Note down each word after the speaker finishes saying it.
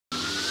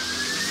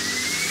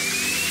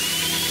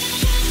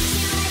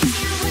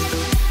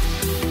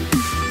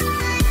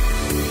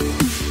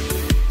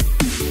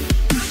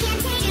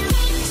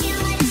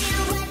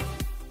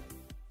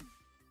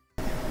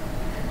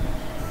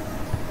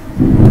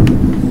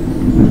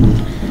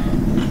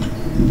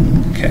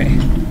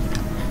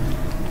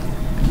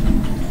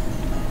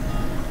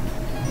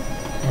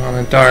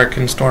dark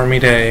and stormy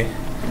day,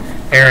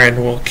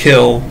 Aaron will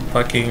kill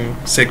fucking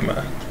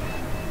Sigma.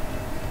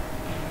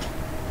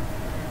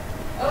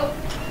 Oh.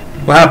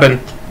 What happened?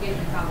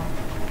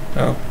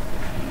 Oh.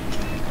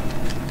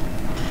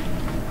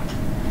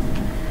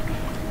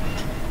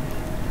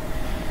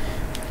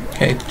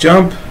 Okay,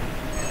 jump.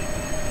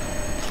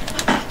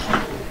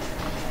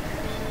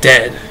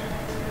 Dead.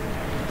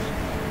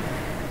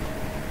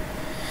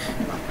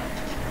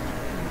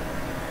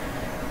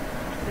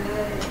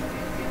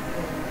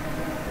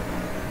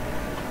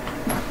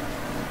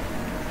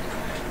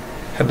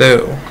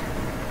 Hello.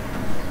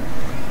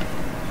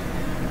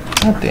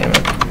 God damn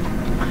it.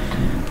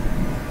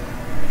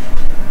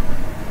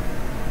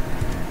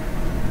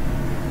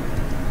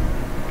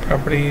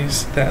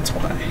 Properties, that's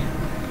why.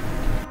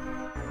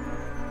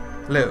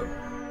 Hello.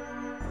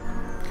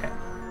 Okay.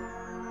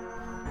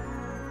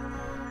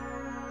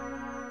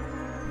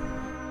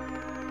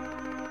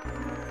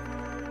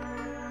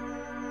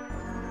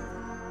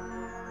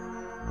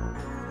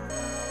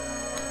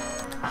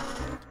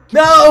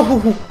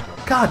 No!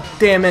 God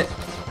damn it.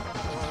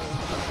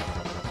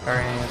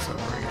 Alright, it's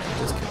over again.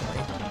 Just kill me.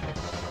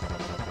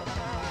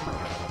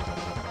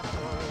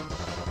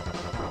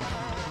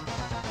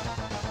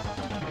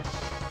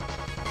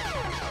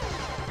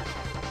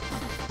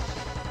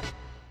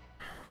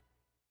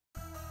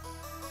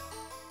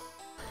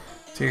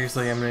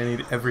 Seriously, I'm gonna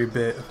need every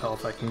bit of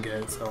health I can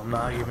get, so I'm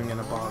not even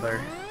gonna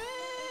bother.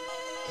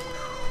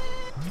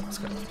 Let's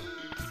go.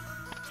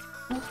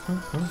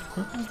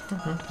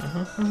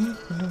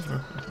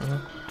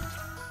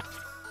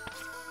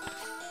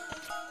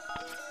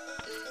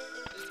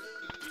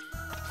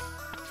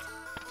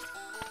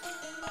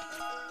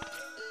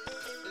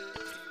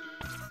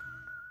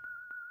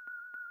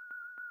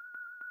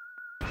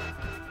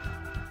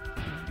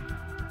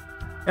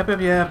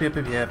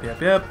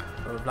 Yep.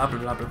 Blah blah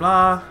blah blah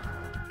blah.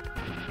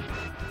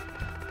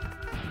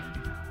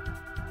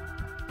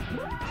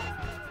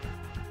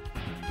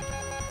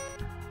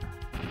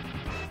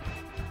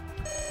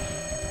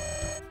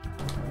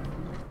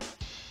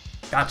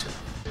 Gotcha.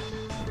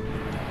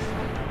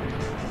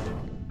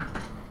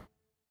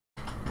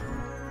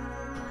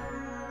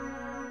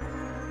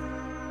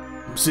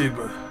 I'm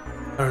Sigma.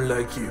 I don't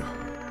like you.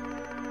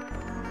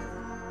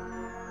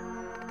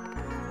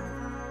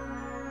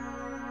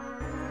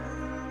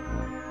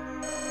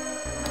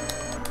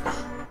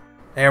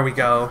 There we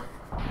go.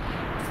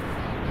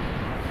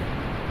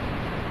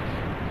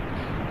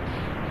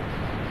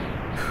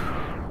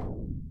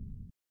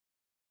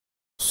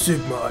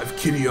 Sigma, I have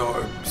kitty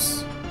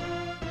arms.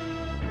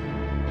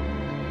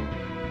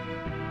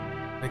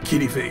 A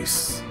kitty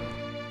face.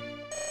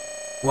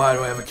 Why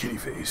do I have a kitty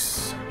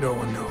face? No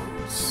one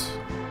knows.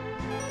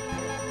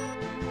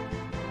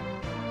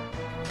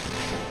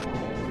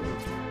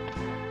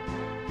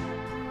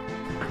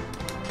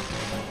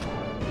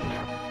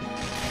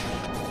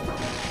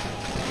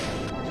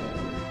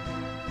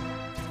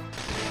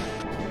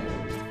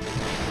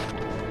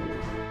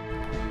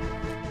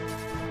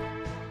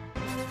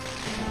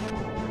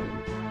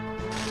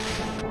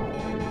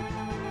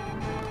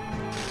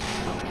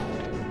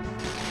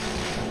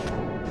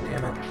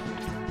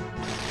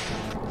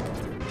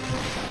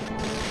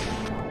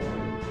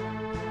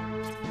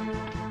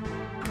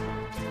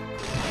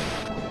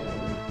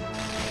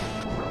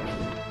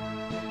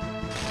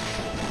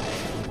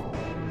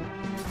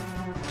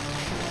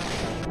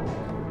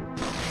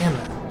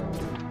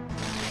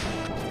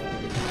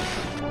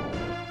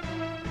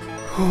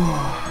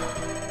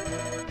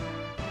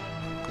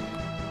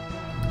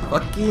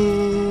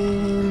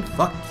 Fucking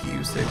fuck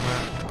you, Sigma.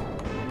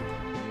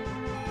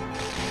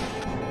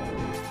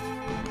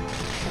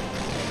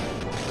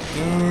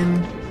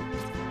 Fucking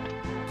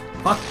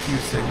fuck you,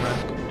 Sigma.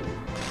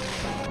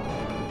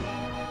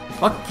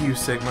 Fuck you,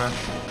 Sigma.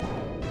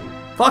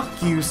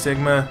 Fuck you,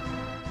 Sigma.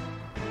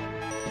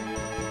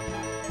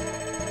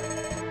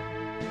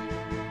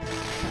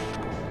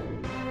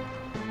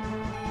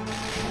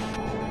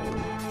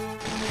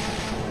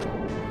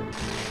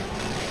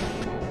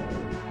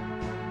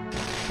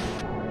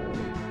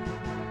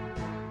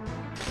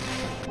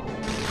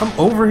 Come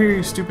over here,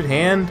 you stupid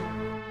hand.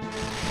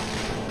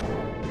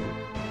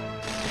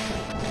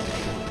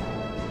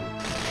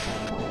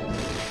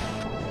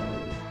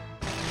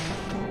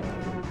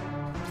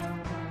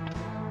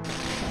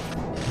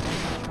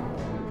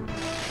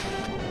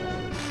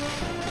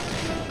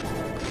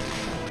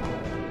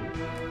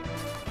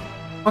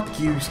 Fuck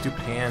you, stupid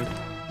hand.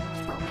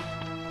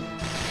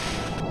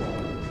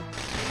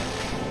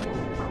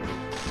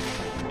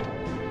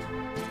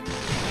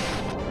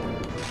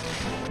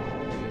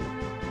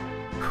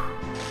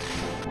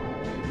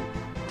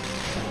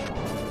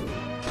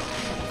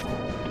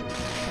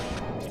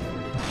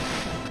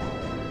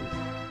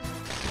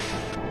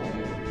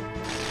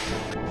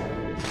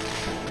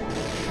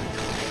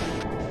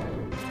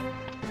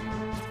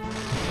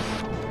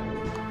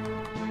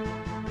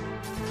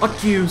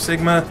 Fuck you,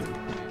 Sigma.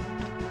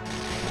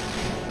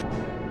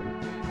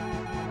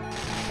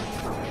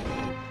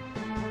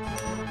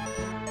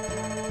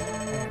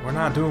 We're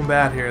not doing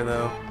bad here,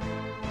 though.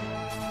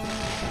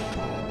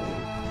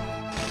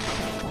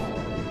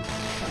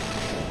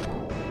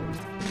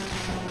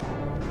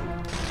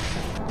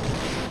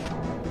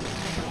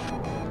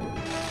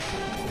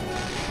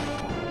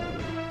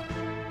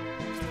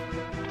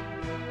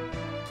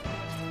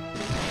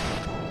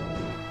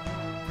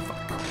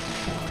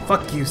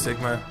 Fuck you,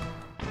 Sigma.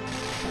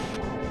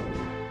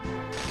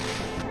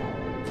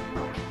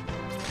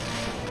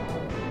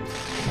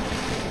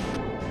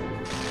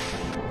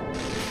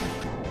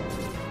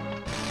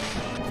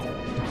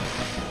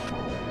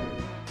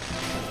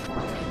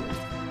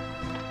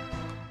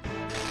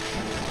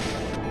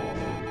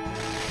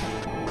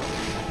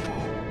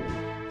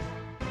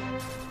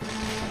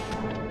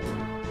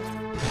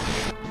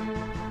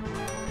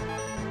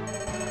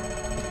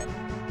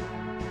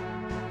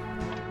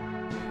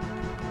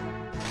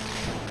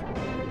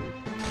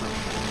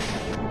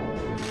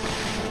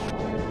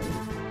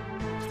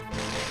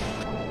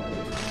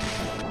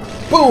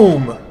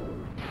 Boom!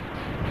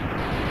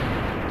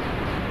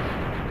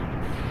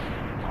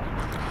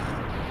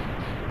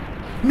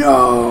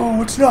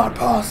 No, it's not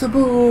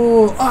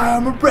possible! I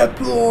am a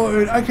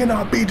Reploid! I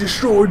cannot be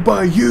destroyed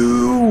by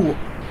you!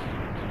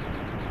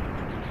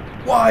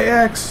 Why,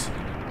 X?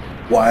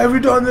 Why have you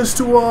done this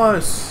to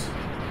us?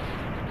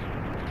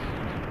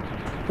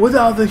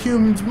 Without the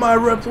humans, my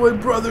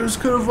Reploid brothers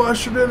could have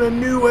ushered in a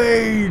new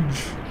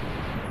age!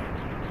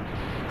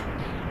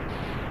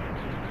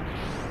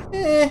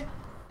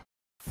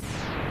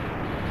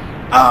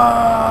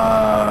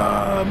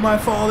 Ah, my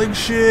falling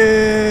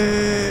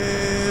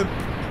ship!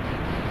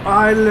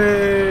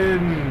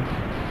 Island!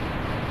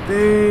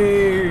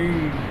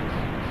 Thing!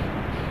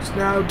 It's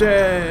now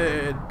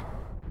dead!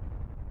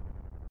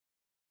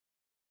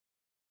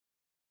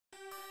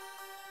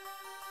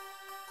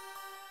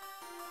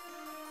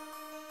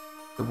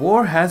 The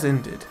war has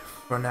ended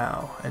for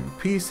now, and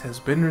peace has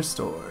been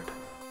restored.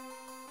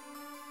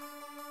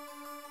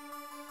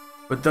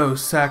 But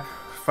those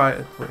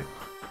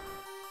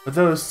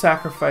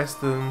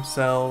sacrificed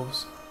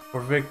themselves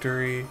for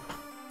victory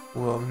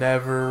will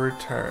never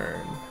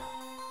return.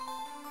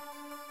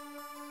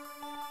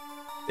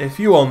 If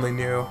you only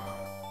knew.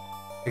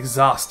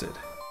 Exhausted,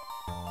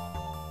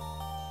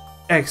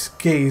 X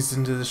gazed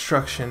into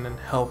destruction and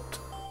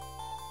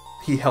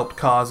he helped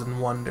cause and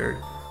wondered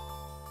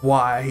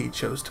why he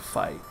chose to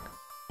fight.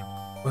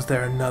 Was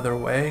there another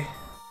way?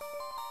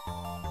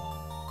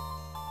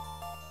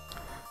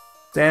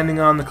 Standing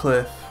on the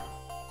cliff,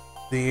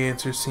 the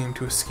answer seemed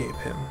to escape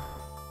him.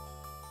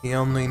 He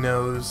only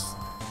knows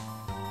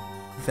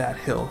that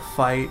he'll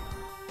fight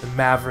the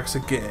Mavericks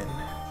again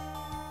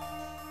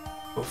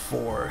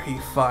before he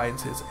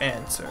finds his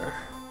answer.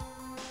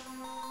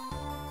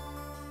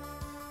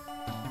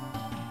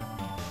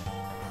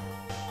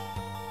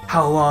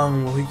 How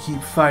long will he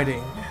keep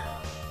fighting?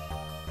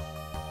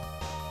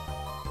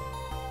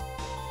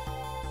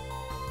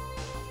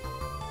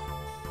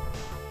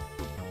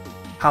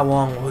 How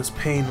long will his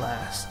pain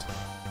last?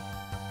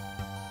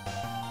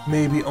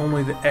 Maybe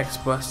only the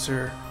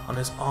X-Buster on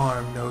his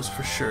arm knows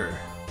for sure.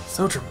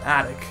 So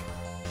dramatic.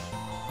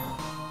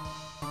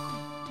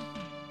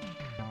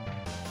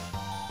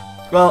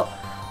 Well,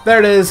 there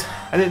it is.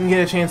 I didn't get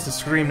a chance to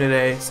stream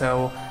today,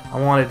 so I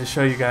wanted to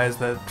show you guys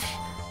that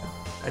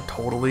I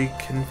totally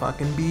can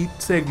fucking beat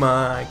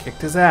Sigma. I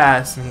kicked his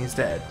ass and he's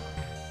dead.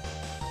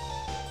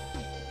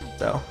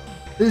 So,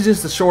 this is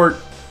just a short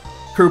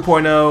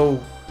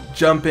Crew.0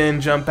 jump in,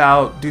 jump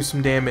out, do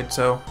some damage.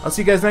 So, I'll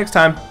see you guys next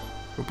time.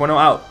 Crew.0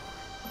 out.